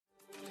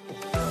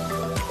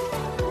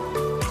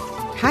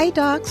Hi,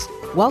 docs.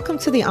 Welcome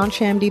to the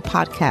EntreMD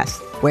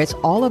podcast, where it's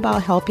all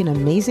about helping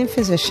amazing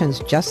physicians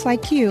just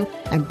like you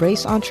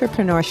embrace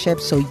entrepreneurship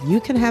so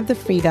you can have the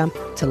freedom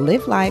to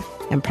live life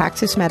and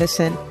practice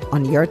medicine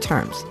on your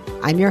terms.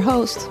 I'm your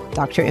host,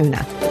 Dr.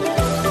 Una.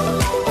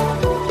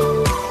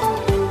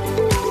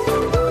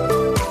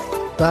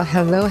 Well,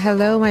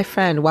 hello, my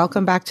friend.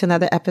 Welcome back to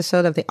another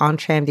episode of the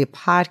EntreMD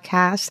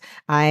podcast.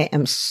 I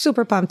am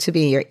super pumped to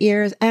be in your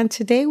ears. And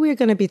today we're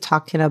going to be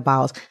talking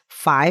about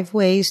 5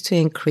 ways to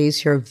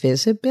increase your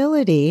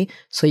visibility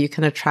so you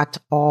can attract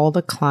all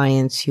the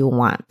clients you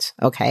want.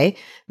 Okay.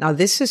 Now,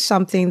 this is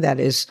something that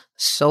is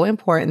so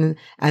important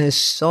and is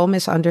so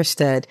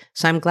misunderstood.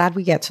 So I'm glad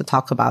we get to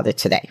talk about it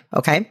today.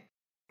 Okay.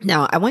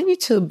 Now, I want you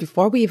to,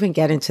 before we even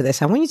get into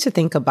this, I want you to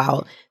think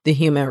about the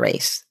human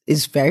race.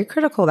 It's very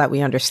critical that we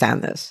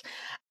understand this.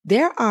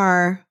 There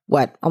are,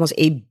 almost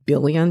 8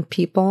 billion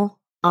people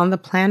on the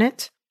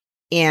planet,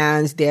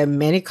 and there are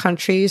many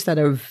countries that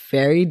are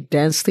very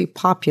densely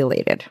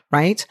populated,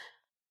 right?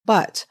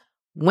 But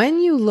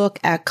when you look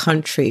at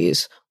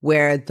countries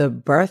where the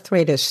birth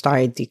rate has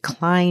started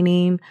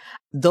declining,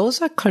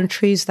 those are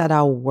countries that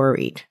are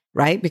worried,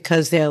 right?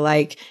 Because they're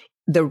like,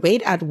 the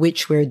rate at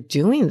which we're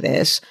doing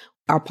this,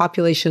 our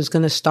population is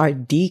going to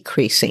start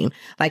decreasing.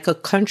 Like a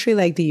country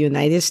like the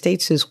United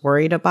States is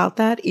worried about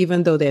that,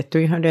 even though there are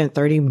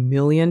 330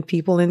 million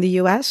people in the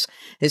US.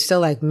 It's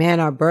still like,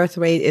 man, our birth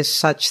rate is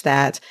such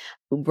that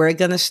we're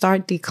going to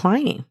start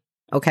declining.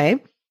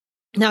 Okay.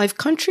 Now, if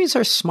countries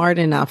are smart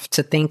enough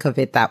to think of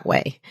it that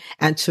way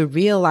and to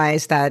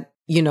realize that,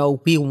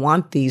 we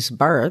want these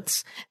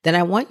births, then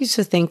I want you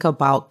to think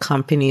about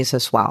companies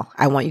as well.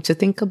 I want you to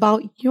think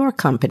about your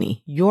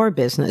company, your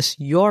business,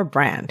 your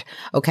brand.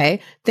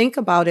 Okay. Think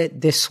about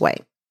it this way.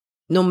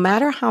 No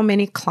matter how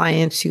many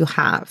clients you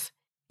have,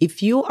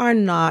 if you are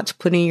not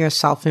putting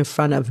yourself in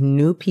front of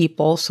new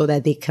people so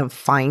that they can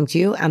find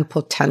you and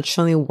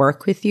potentially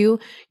work with you,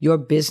 your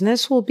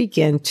business will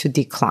begin to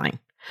decline.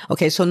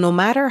 Okay, so no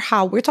matter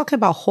how, we're talking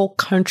about whole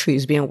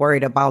countries being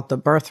worried about the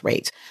birth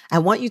rate. I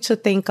want you to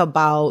think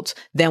about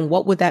then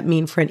what would that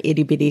mean for an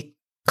itty bitty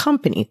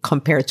company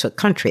compared to a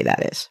country,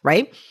 that is,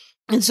 right?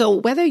 And so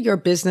whether your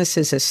business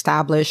is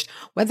established,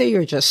 whether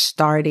you're just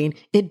starting,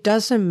 it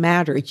doesn't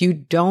matter. You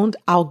don't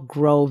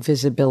outgrow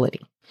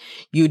visibility.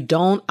 You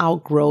don't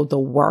outgrow the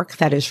work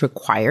that is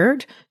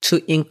required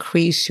to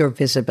increase your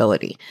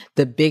visibility.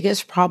 The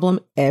biggest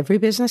problem every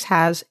business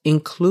has,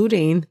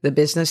 including the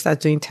business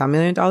that's doing $10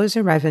 million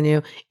in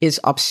revenue, is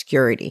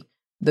obscurity.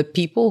 The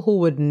people who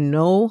would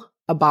know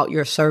about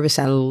your service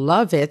and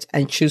love it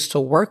and choose to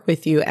work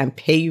with you and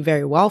pay you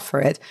very well for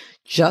it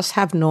just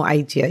have no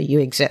idea you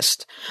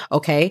exist.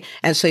 Okay.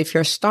 And so if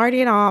you're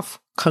starting off,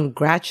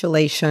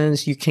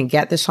 congratulations, you can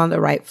get this on the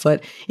right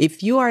foot.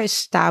 If you are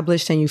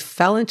established and you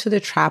fell into the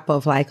trap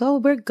of like, oh,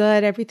 we're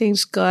good,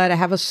 everything's good, I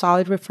have a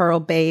solid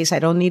referral base, I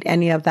don't need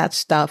any of that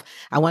stuff,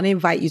 I want to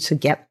invite you to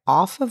get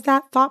off of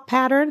that thought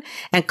pattern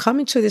and come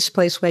into this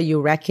place where you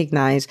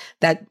recognize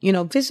that,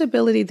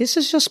 visibility, this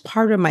is just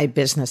part of my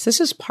business. This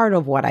is part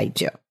of what I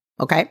do.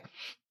 Okay.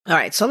 All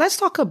right. So let's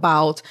talk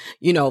about,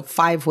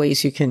 5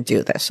 ways you can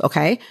do this.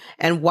 Okay.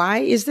 And why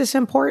is this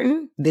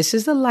important? This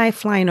is the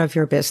lifeline of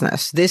your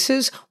business. This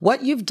is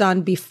what you've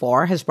done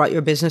before has brought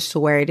your business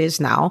to where it is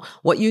now.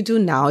 What you do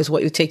now is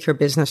what you take your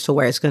business to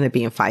where it's going to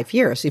be in 5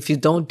 years. If you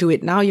don't do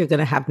it now, you're going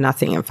to have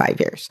nothing in 5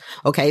 years.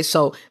 Okay.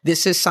 So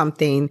this is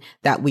something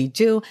that we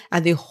do.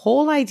 And the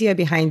whole idea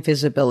behind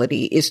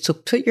visibility is to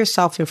put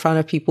yourself in front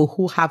of people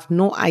who have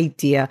no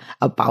idea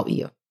about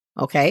you.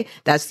 Okay.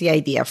 That's the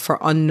idea, for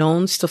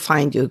unknowns to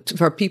find you,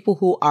 for people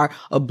who are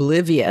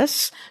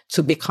oblivious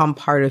to become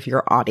part of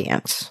your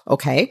audience.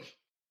 Okay.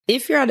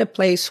 If you're at a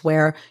place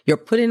where you're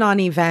putting on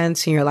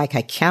events and you're like,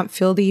 I can't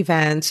fill the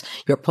events,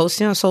 you're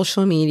posting on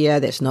social media,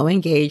 there's no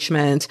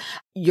engagement,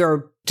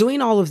 you're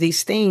doing all of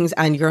these things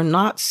and you're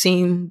not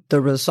seeing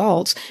the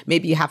results.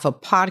 Maybe you have a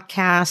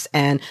podcast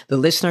and the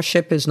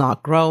listenership is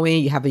not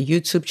growing. You have a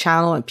YouTube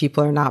channel and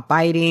people are not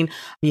biting.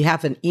 You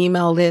have an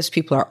email list.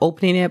 People are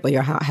opening it, but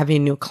you're not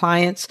having new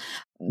clients.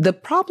 The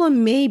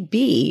problem may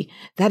be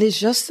that it's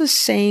just the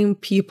same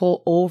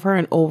people over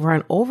and over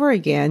and over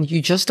again. You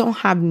just don't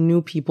have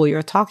new people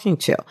you're talking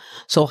to.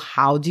 So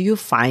how do you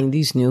find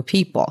these new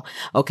people?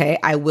 Okay.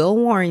 I will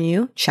warn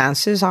you,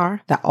 chances are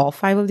that all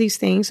 5 of these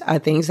things are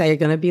things that you're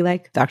going to be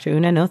like, Dr.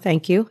 Una, no,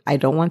 thank you. I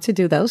don't want to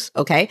do those.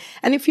 Okay.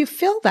 And if you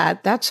feel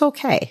that, that's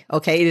okay.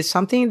 Okay. It is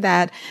something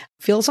that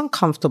feels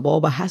uncomfortable,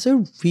 but has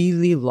a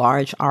really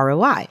large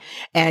ROI.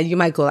 And you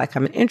might go like,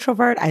 I'm an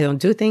introvert. I don't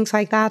do things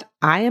like that.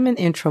 I am an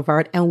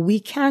introvert and we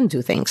can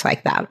do things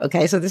like that.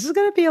 Okay. So this is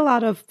going to be a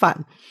lot of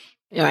fun.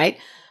 All right.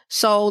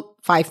 So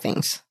 5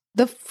 things.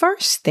 The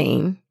first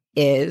thing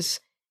is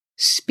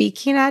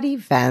speaking at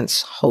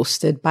events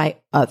hosted by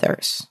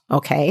others.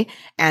 Okay.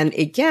 And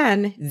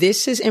again,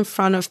 this is in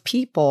front of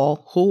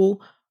people who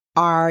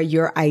are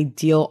your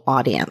ideal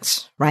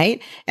audience,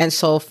 right? And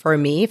so for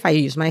me, if I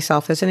use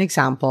myself as an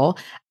example,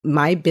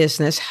 my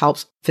business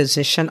helps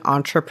physician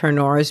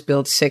entrepreneurs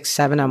build 6,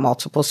 7, and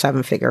multiple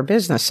 7-figure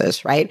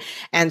businesses, right?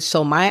 And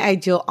so my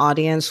ideal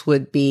audience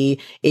would be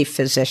a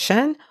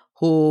physician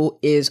who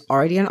is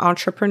already an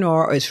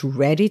entrepreneur or is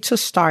ready to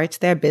start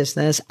their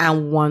business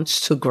and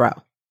wants to grow.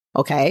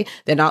 Okay.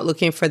 They're not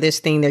looking for this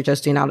thing. They're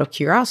just doing out of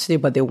curiosity,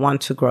 but they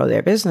want to grow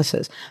their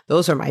businesses.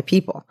 Those are my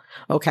people.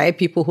 Okay.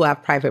 People who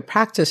have private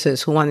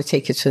practices who want to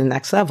take it to the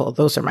next level.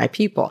 Those are my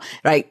people,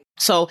 right?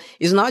 So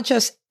it's not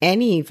just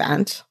any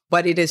event,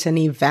 but it is an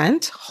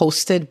event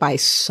hosted by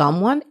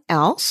someone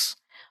else.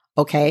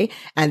 Okay.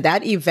 And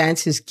that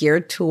event is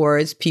geared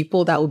towards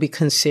people that will be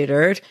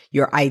considered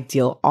your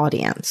ideal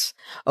audience.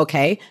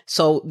 Okay.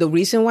 So the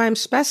reason why I'm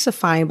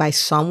specifying by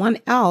someone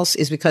else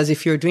is because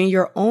if you're doing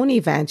your own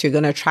event, you're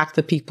going to attract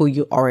the people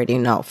you already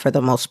know for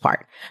the most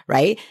part.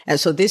 Right. And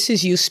so this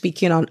is you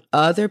speaking on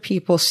other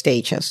people's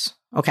stages.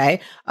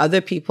 Okay.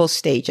 Other people's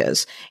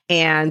stages.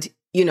 And,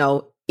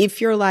 if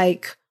you're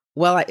like,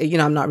 well,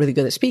 I'm not really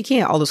good at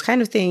speaking, all those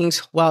kind of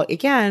things. Well,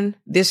 again,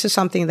 this is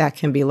something that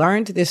can be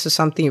learned. This is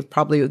something you've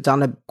probably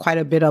done quite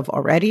a bit of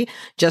already.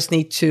 Just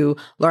need to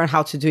learn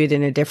how to do it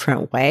in a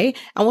different way.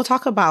 And we'll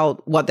talk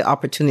about what the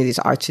opportunities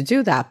are to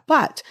do that.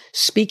 But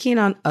speaking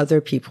on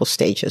other people's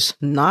stages,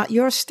 not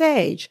your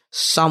stage,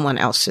 someone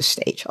else's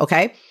stage.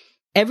 Okay.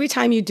 Every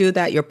time you do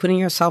that, you're putting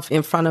yourself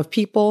in front of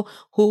people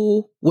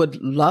who would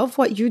love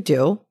what you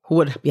do, who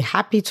would be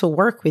happy to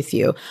work with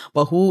you,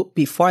 but who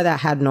before that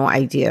had no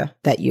idea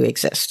that you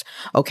exist.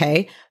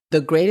 Okay. The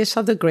greatest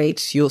of the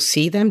greats, you'll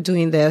see them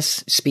doing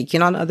this,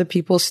 speaking on other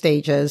people's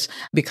stages,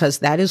 because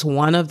that is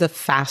one of the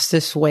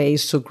fastest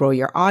ways to grow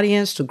your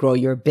audience, to grow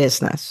your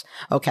business.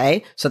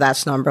 Okay. So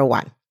that's number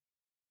one.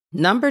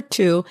 Number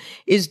 2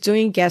 is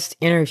doing guest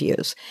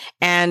interviews,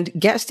 and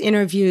guest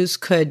interviews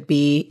could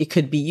be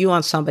you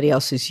on somebody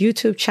else's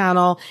YouTube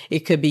channel.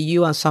 It could be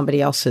you on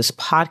somebody else's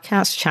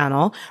podcast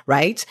channel,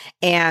 right?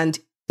 And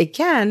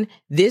again,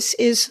 this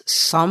is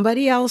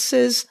somebody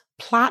else's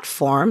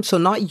platform. So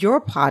not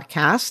your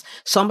podcast,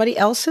 somebody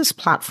else's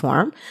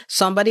platform,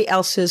 somebody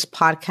else's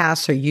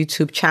podcast or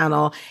YouTube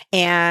channel,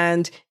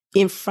 and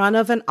in front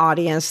of an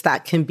audience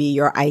that can be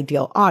your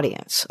ideal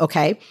audience.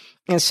 Okay.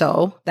 And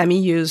so let me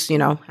use,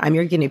 I'm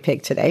your guinea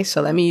pig today.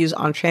 So let me use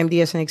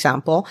EntreMD as an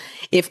example.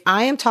 If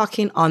I am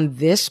talking on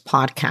this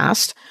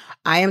podcast,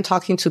 I am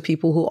talking to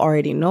people who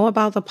already know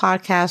about the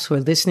podcast, who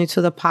are listening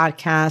to the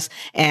podcast,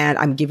 and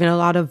I'm giving a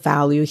lot of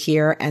value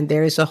here. And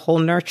there is a whole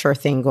nurture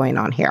thing going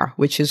on here,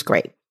 which is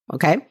great.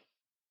 Okay.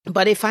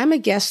 But if I'm a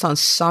guest on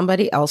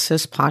somebody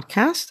else's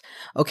podcast,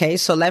 okay,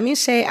 so let me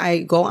say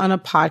I go on a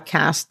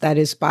podcast that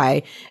is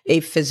by a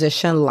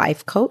physician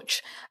life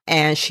coach,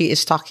 and she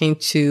is talking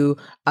to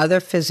other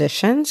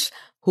physicians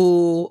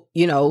who,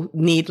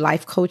 need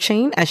life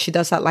coaching, and she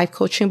does that life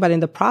coaching. But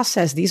in the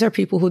process, these are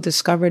people who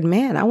discovered,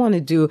 man, I want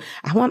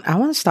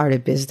to start a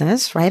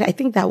business, right? I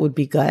think that would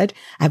be good.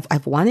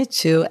 I've wanted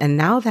to. And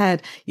now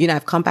that,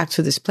 I've come back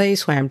to this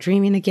place where I'm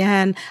dreaming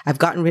again, I've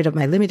gotten rid of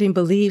my limiting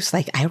beliefs.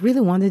 Like, I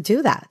really want to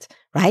do that.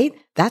 Right?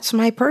 That's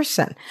my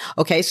person.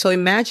 Okay. So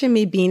imagine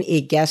me being a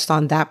guest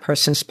on that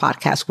person's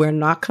podcast. We're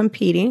not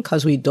competing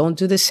because we don't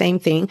do the same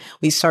thing.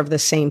 We serve the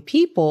same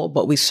people,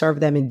 but we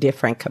serve them in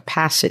different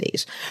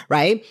capacities.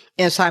 Right?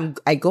 And so I'm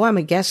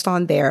a guest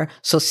on there.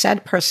 So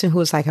said person who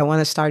is like, I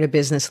want to start a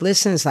business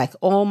listens like,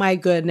 oh my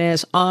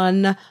goodness,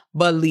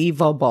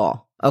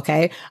 unbelievable.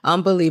 Okay.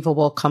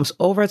 Unbelievable, comes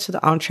over to the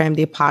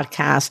EntreMD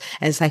podcast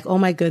and it's like, oh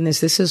my goodness,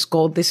 this is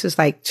gold. This is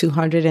like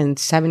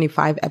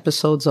 275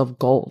 episodes of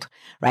gold,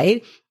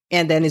 right?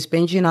 And then is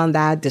binging on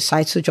that,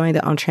 decides to join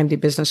the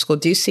EntreMD Business School.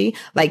 Do you see?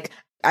 Like,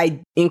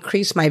 I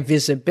increase my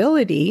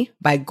visibility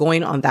by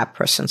going on that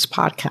person's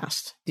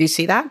podcast. Do you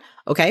see that?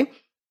 Okay.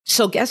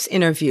 So guest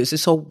interviews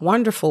is a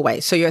wonderful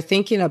way. So you're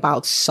thinking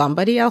about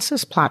somebody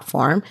else's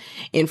platform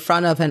in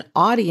front of an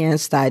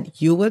audience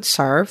that you would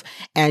serve,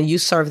 and you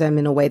serve them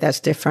in a way that's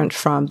different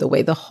from the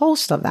way the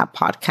host of that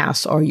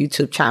podcast or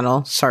YouTube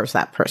channel serves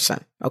that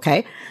person.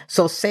 Okay.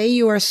 So say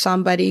you are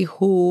somebody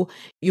who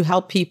you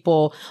help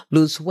people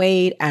lose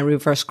weight and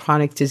reverse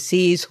chronic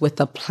disease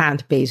with a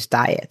plant-based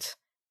diet.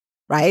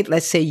 Right?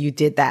 Let's say you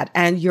did that,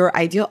 and your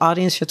ideal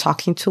audience, you're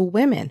talking to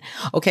women.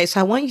 Okay. So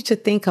I want you to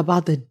think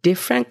about the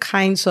different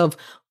kinds of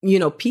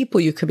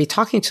people you could be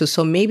talking to.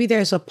 So maybe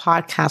there's a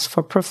podcast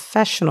for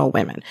professional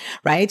women,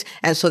 right?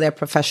 And so they're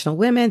professional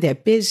women. They're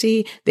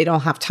busy. They don't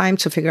have time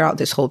to figure out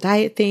this whole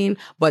diet thing,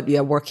 but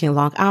they're working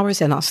long hours.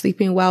 They're not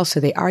sleeping well. So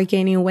they are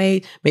gaining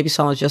weight. Maybe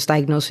someone's just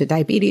diagnosed with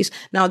diabetes.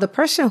 Now, the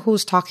person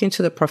who's talking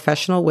to the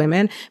professional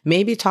women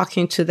may be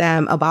talking to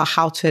them about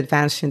how to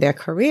advance in their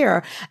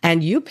career.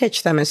 And you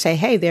pitch them and say,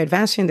 hey, they're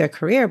advancing their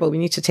career, but we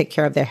need to take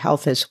care of their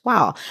health as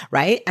well,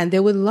 right? And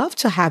they would love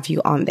to have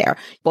you on there.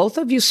 Both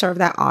of you serve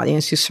that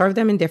audience. You serve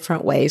them in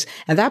different ways.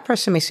 And that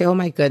person may say, oh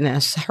my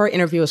goodness, her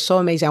interview is so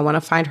amazing. I want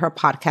to find her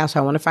podcast. I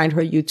want to find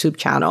her YouTube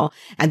channel.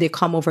 And they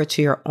come over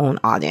to your own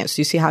audience. Do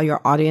you see how your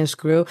audience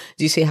grew?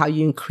 Do you see how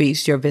you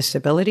increased your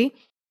visibility?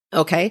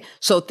 Okay.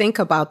 So think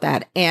about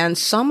that. And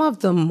some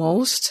of the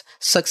most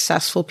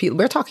successful people,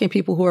 we're talking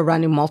people who are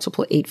running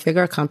multiple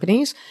 8-figure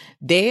companies.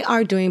 They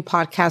are doing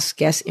podcast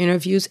guest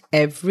interviews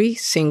every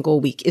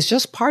single week. It's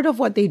just part of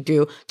what they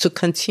do to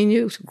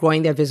continue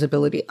growing their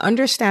visibility.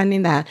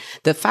 Understanding that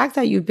the fact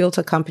that you built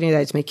a company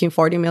that's making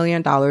 $40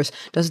 million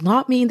does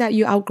not mean that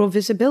you outgrow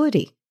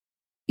visibility.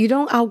 You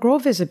don't outgrow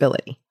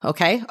visibility.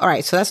 Okay. All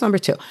right. So that's number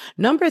 2.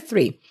 Number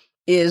 3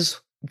 is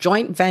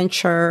joint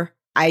venture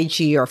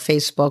IG or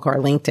Facebook or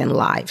LinkedIn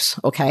lives.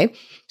 Okay.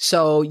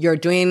 So you're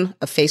doing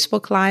a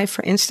Facebook live,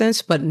 for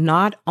instance, but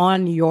not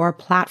on your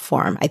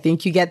platform. I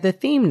think you get the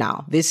theme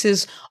now. This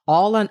is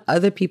all on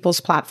other people's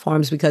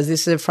platforms because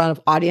this is in front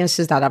of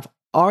audiences that have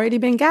already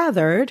been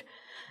gathered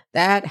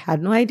that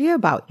had no idea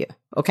about you.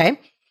 Okay.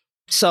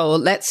 So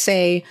let's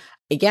say,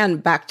 again,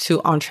 back to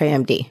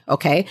EntreMD.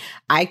 Okay.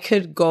 I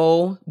could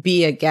go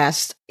be a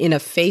guest in a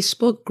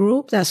Facebook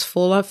group that's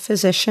full of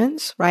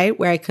physicians, right?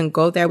 Where I can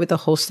go there with the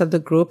host of the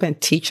group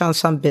and teach on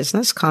some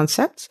business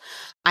concepts.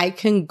 I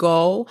can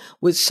go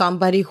with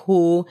somebody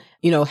who,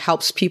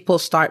 helps people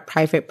start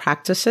private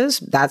practices.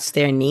 That's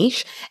their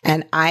niche.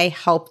 And I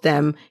help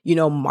them,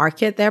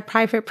 market their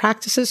private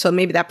practices. So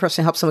maybe that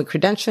person helps them with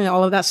credentialing,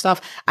 all of that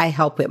stuff. I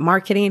help with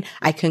marketing.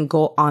 I can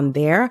go on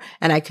there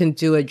and I can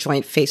do a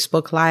joint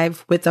Facebook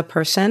live with a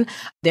person.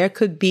 There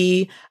could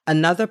be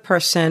another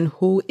person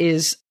who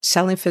is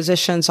selling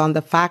physicians on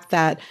the fact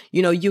that,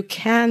 you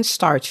can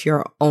start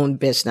your own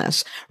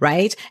business,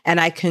 right? And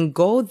I can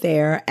go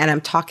there and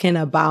I'm talking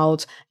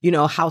about,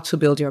 how to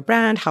build your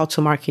brand, how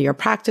to market your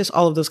practice,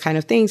 all of those kind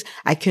of things.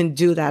 I can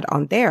do that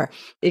on there.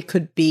 It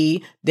could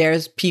be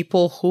there's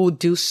people who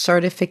do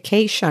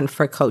certification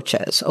for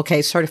coaches.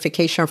 Okay.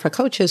 Certification for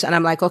coaches. And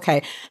I'm like,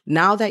 okay,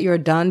 now that you're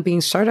done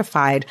being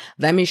certified,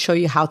 let me show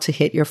you how to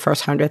hit your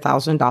first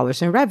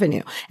 $100,000 in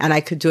revenue. And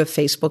I could do a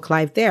Facebook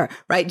live there,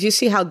 right? Do you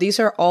see how these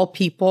are all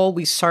people?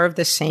 We serve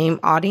the same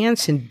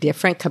audience in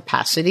different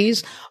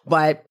capacities,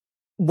 but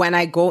when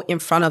I go in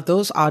front of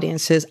those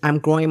audiences, I'm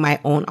growing my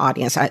own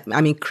audience.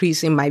 I'm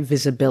increasing my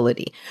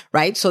visibility,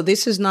 right? So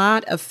this is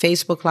not a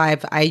Facebook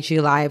Live, IG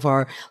Live,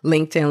 or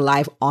LinkedIn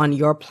Live on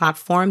your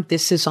platform.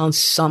 This is on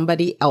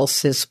somebody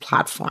else's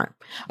platform,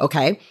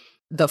 okay?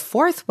 The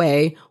 4th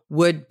way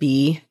would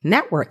be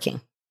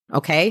networking,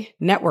 okay?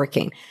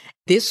 Networking.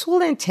 This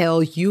will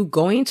entail you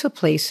going to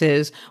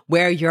places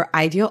where your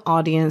ideal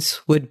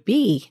audience would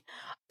be.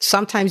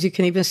 Sometimes you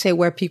can even say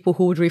where people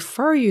who would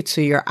refer you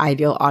to your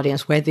ideal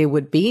audience, where they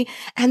would be,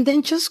 and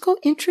then just go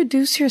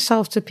introduce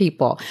yourself to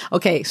people.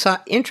 Okay, so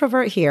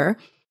introvert here.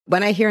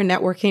 When I hear a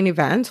networking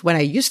event, when I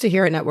used to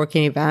hear a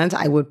networking event,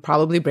 I would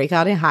probably break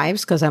out in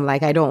hives because I'm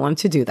like, I don't want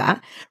to do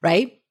that,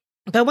 right?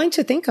 But when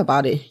you think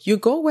about it, you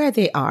go where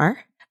they are.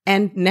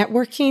 And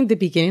networking, the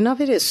beginning of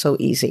it is so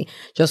easy.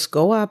 Just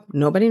go up.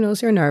 Nobody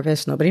knows you're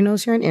nervous. Nobody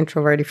knows you're an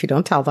introvert if you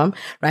don't tell them,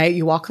 right?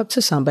 You walk up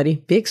to somebody,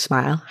 big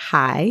smile.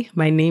 Hi,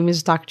 my name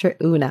is Dr.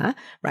 Una,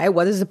 right?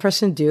 What does the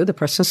person do? The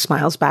person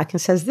smiles back and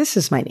says, this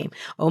is my name.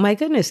 Oh my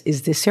goodness.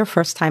 Is this your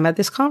first time at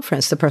this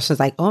conference? The person's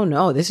like, oh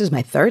no, this is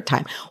my 3rd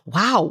time.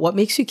 Wow. What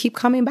makes you keep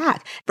coming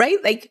back?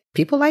 Right? Like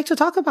people like to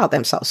talk about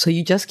themselves. So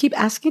you just keep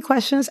asking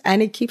questions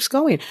and it keeps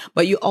going.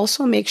 But you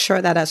also make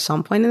sure that at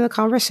some point in the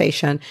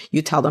conversation,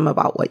 you tell them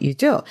about what you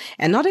do.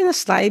 And not in a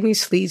slimy,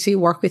 sleazy,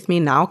 work with me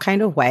now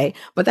kind of way,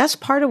 but that's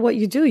part of what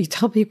you do. You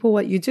tell people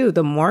what you do.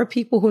 The more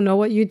people who know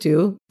what you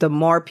do, the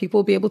more people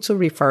will be able to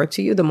refer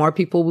to you, the more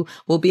people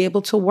will be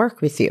able to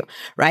work with you,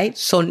 right?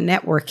 So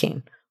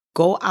networking,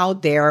 go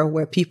out there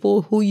where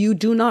people who you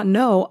do not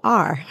know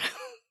are.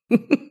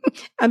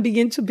 And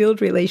begin to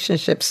build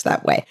relationships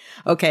that way.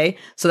 Okay.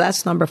 So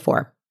that's number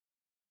 4.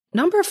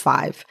 Number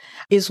 5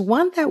 is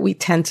one that we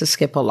tend to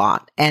skip a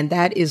lot, and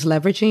that is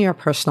leveraging your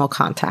personal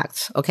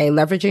contacts. Okay.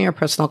 Leveraging your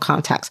personal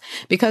contacts.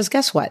 Because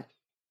guess what?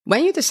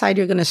 When you decide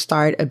you're going to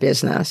start a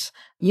business,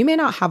 you may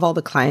not have all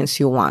the clients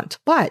you want,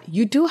 but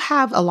you do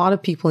have a lot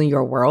of people in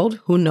your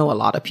world who know a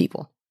lot of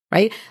people.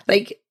 Right?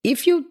 Like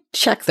if you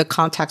check the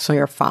contacts on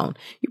your phone,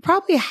 you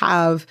probably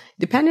have,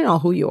 depending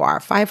on who you are,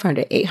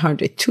 500,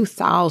 800,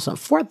 2,000,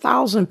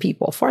 4,000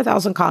 people,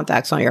 4,000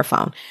 contacts on your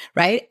phone,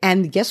 right?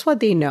 And guess what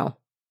they know?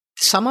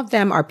 Some of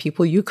them are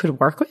people you could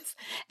work with,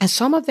 and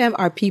some of them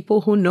are people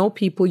who know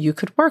people you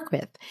could work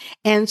with.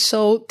 And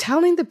so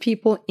telling the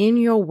people in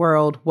your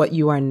world what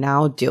you are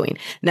now doing.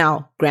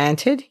 Now,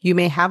 granted, you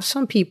may have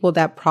some people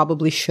that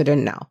probably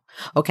shouldn't know.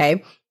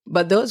 Okay.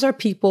 But those are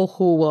people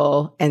who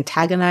will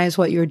antagonize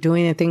what you're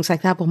doing and things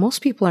like that. But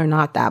most people are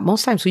not that.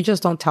 Most times we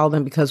just don't tell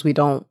them because we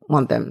don't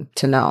want them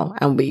to know.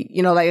 And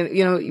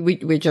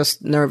we're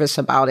just nervous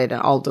about it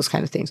and all those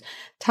kind of things.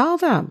 Tell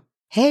them,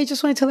 hey,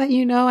 just wanted to let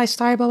you know I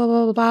started blah, blah,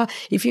 blah, blah, blah.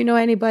 If you know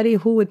anybody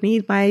who would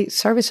need my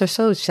service or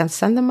so, just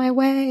send them my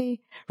way.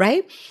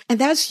 Right? And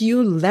that's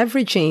you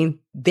leveraging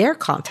their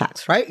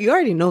contacts, right? You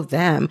already know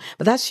them,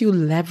 but that's you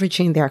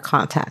leveraging their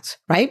contacts,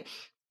 right?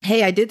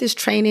 Hey, I did this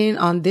training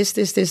on this,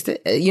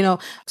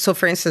 so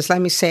for instance,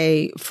 let me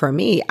say for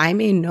me, I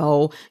may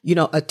know,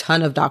 a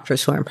ton of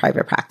doctors who are in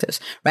private practice,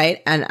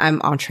 right? And I'm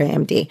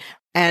EntreMD.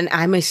 And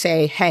I may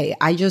say, hey,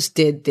 I just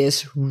did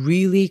this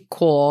really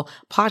cool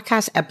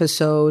podcast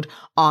episode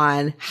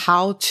on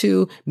how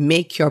to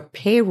make your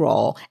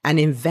payroll an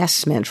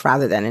investment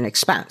rather than an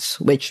expense,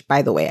 which,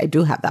 by the way, I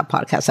do have that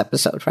podcast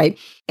episode, right?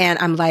 And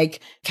I'm like,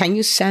 can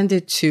you send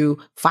it to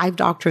 5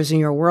 doctors in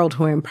your world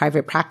who are in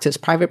private practice?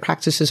 Private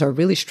practices are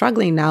really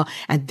struggling now,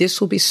 and this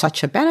will be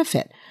such a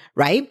benefit,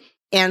 right?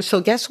 And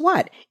so guess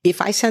what?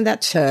 If I send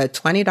that to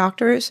 20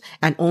 doctors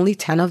and only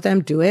 10 of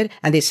them do it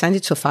and they send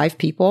it to 5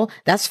 people,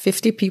 that's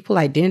 50 people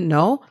I didn't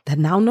know that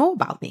now know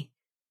about me,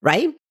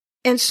 right?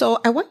 And so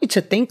I want you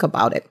to think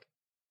about it.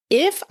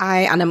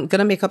 And I'm going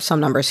to make up some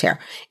numbers here.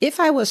 If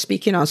I was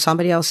speaking on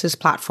somebody else's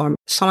platform,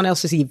 someone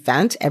else's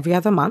event every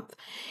other month,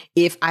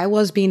 if I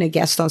was being a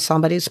guest on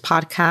somebody's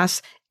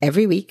podcast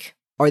every week,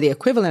 or the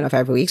equivalent of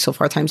every week, so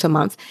 4 times a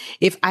month.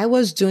 If I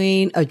was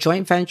doing a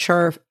joint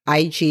venture,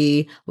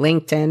 IG,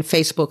 LinkedIn,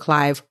 Facebook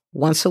Live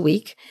once a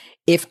week,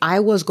 if I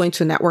was going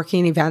to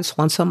networking events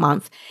once a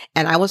month,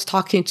 and I was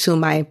talking to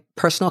my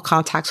personal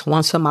contacts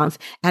once a month,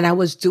 and I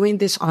was doing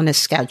this on a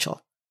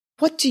schedule,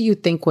 what do you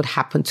think would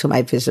happen to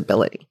my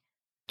visibility?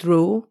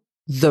 Through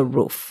the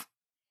roof.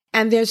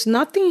 And there's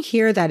nothing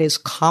here that is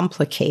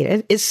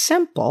complicated. It's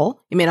simple.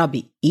 It may not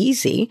be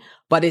easy,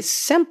 but it's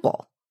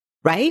simple.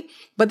 Right?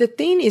 But the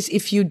thing is,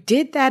 if you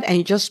did that and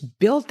you just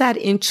build that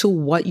into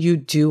what you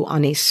do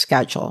on a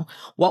schedule,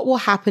 what will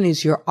happen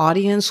is your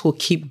audience will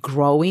keep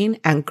growing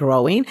and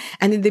growing.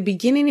 And in the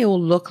beginning, it will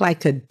look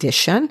like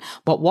addition.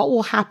 But what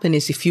will happen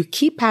is if you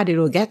keep at it,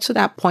 it'll get to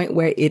that point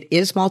where it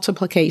is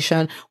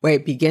multiplication, where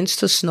it begins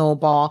to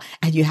snowball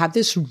and you have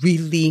this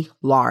really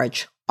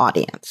large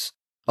audience.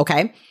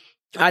 Okay.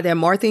 Are there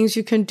more things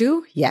you can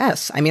do?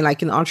 Yes. I mean,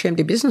 like in the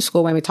EntreMD Business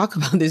School, when we talk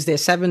about this,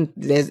 there's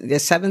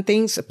 7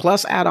 things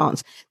plus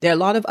add-ons. There are a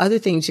lot of other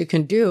things you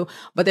can do,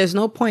 but there's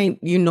no point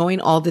you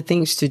knowing all the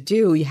things to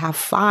do. You have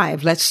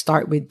 5. Let's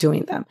start with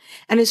doing them.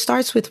 And it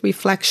starts with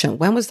reflection.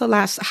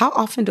 How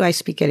often do I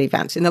speak at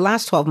events? In the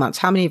last 12 months,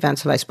 how many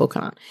events have I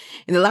spoken on?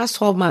 In the last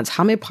 12 months,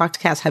 how many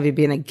podcasts have you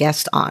been a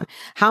guest on?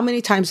 How many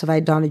times have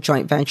I done a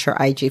joint venture,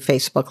 IG,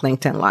 Facebook,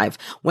 LinkedIn Live?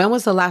 When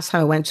was the last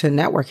time I went to a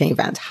networking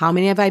event? How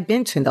many have I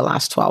been to in the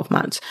last 12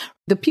 months?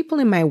 The people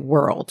in my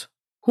world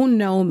who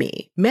know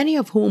me, many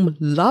of whom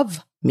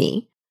love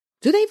me,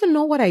 do they even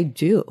know what I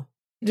do?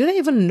 Do they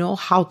even know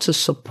how to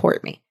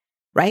support me?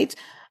 Right?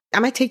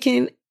 Am I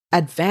taking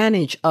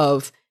advantage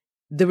of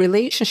the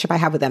relationship I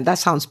have with them? That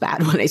sounds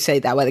bad when I say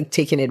that, like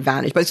taking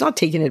advantage, but it's not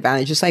taking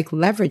advantage. It's like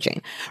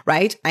leveraging,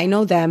 right? I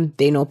know them.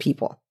 They know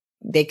people.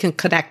 They can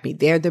connect me.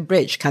 They're the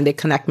bridge. Can they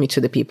connect me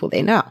to the people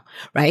they know?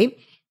 Right?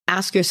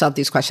 Ask yourself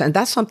these questions. And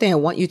that's something I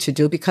want you to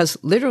do because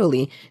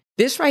literally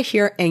this right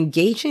here,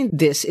 engaging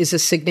this is a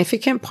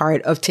significant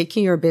part of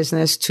taking your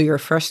business to your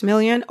first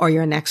million or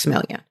your next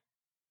million,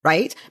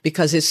 right?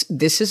 Because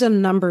this is a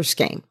numbers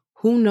game.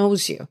 Who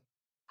knows you?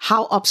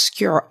 How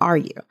obscure are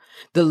you?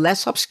 The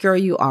less obscure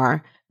you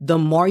are, the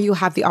more you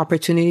have the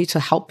opportunity to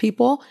help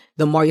people,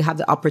 the more you have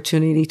the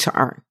opportunity to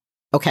earn.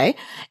 Okay.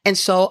 And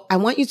so I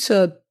want you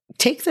to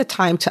take the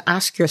time to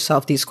ask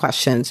yourself these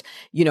questions,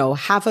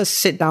 have a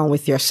sit down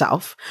with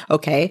yourself,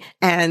 okay?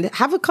 And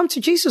have a come to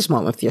Jesus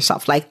moment with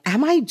yourself. Like,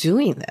 am I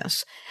doing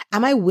this?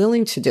 Am I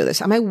willing to do this?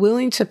 Am I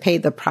willing to pay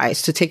the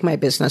price to take my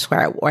business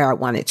where I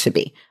want it to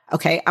be?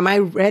 Okay. Am I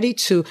ready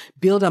to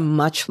build a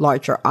much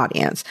larger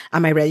audience?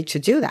 Am I ready to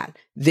do that?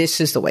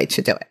 This is the way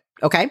to do it.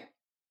 Okay.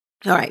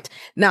 All right.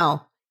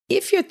 Now,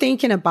 if you're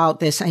thinking about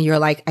this and you're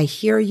like, I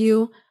hear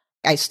you,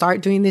 I start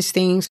doing these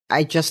things.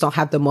 I just don't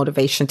have the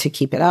motivation to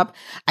keep it up.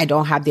 I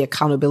don't have the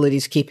accountability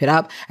to keep it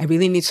up. I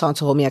really need someone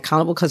to hold me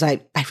accountable because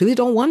I really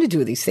don't want to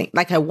do these things.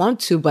 Like I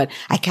want to, but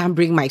I can't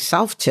bring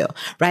myself to,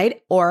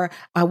 right? Or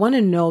I want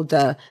to know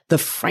the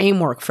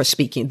framework for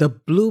speaking, the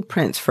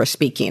blueprints for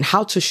speaking,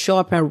 how to show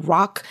up and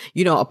rock, a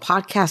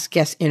podcast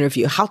guest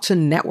interview, how to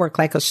network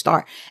like a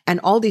star and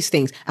all these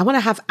things. I want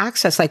to have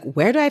access. Like,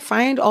 where do I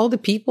find all the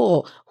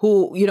people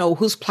who,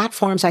 whose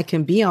platforms I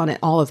can be on and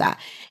all of that?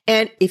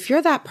 And if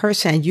you're that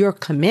person, you're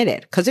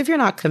committed. Because if you're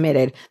not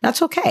committed,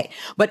 that's okay.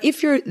 But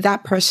if you're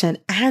that person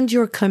and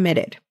you're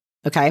committed,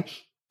 okay,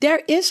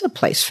 there is a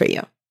place for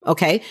you.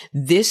 Okay.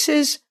 This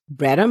is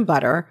bread and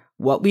butter,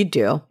 what we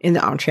do in the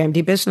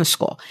EntreMD Business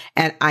School.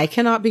 And I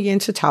cannot begin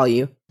to tell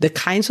you the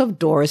kinds of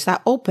doors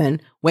that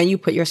open when you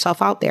put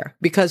yourself out there.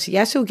 Because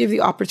yes, it will give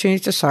you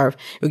opportunity to serve.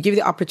 It will give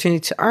you the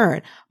opportunity to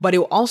earn, but it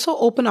will also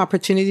open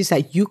opportunities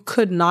that you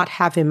could not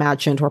have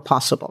imagined were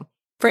possible.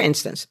 For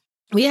instance,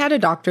 we had a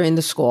doctor in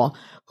the school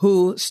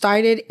who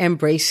started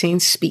embracing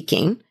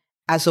speaking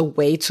as a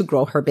way to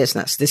grow her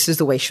business. This is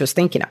the way she was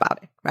thinking about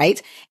it,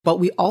 right? But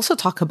we also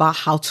talk about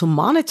how to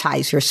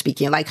monetize your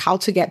speaking, like how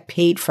to get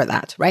paid for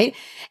that, right?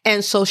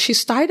 And so she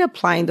started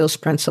applying those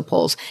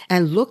principles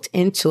and looked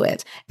into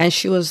it. And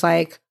she was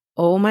like,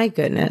 oh my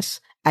goodness,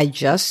 I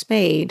just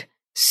made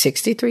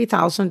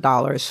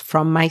 $63,000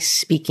 from my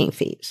speaking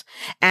fees.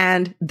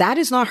 And that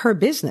is not her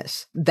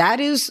business. That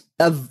is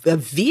a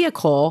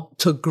vehicle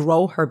to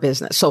grow her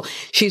business. So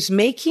she's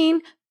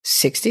making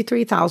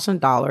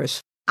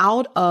 $63,000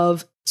 out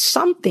of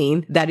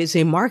something that is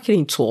a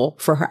marketing tool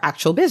for her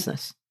actual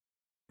business,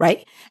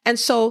 right? And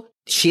so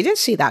she didn't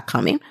see that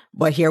coming,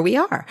 but here we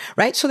are,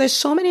 right? So there's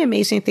so many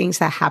amazing things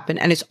that happen,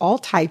 and it's all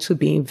tied to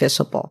being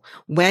visible.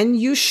 When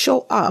you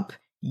show up,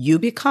 you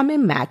become a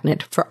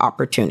magnet for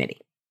opportunity.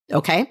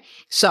 Okay.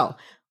 So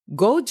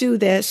go do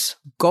this,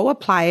 go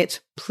apply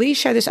it. Please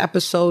share this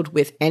episode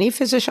with any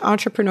physician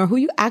entrepreneur who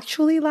you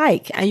actually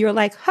like. And you're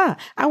like,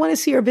 I want to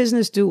see your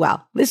business do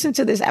well. Listen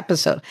to this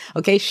episode.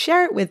 Okay.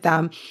 Share it with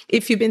them.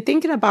 If you've been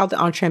thinking about the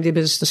EntreMD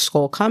Business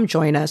School, come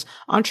join us,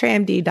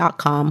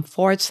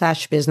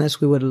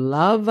 entremd.com/business. We would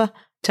love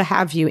to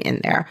have you in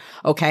there.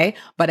 Okay.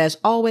 But as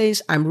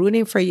always, I'm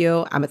rooting for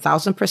you. I'm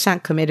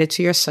 1,000% committed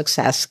to your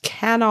success.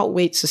 Cannot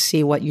wait to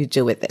see what you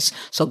do with this.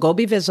 So go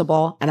be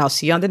visible, and I'll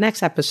see you on the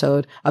next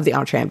episode of the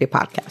EntreMD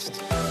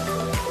podcast.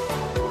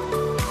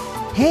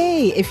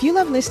 Hey, if you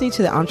love listening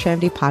to the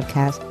EntreMD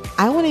podcast,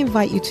 I want to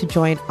invite you to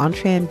join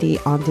EntreMD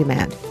On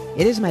Demand.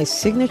 It is my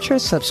signature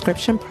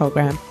subscription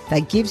program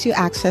that gives you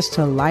access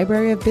to a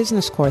library of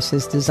business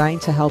courses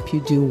designed to help you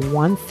do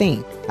one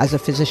thing as a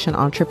physician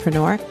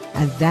entrepreneur,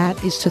 and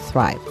that is to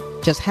thrive.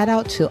 Just head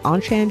out to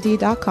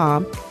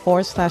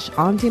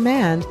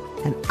entremd.com/on-demand,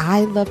 and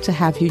I'd love to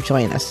have you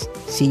join us.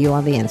 See you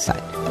on the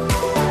inside.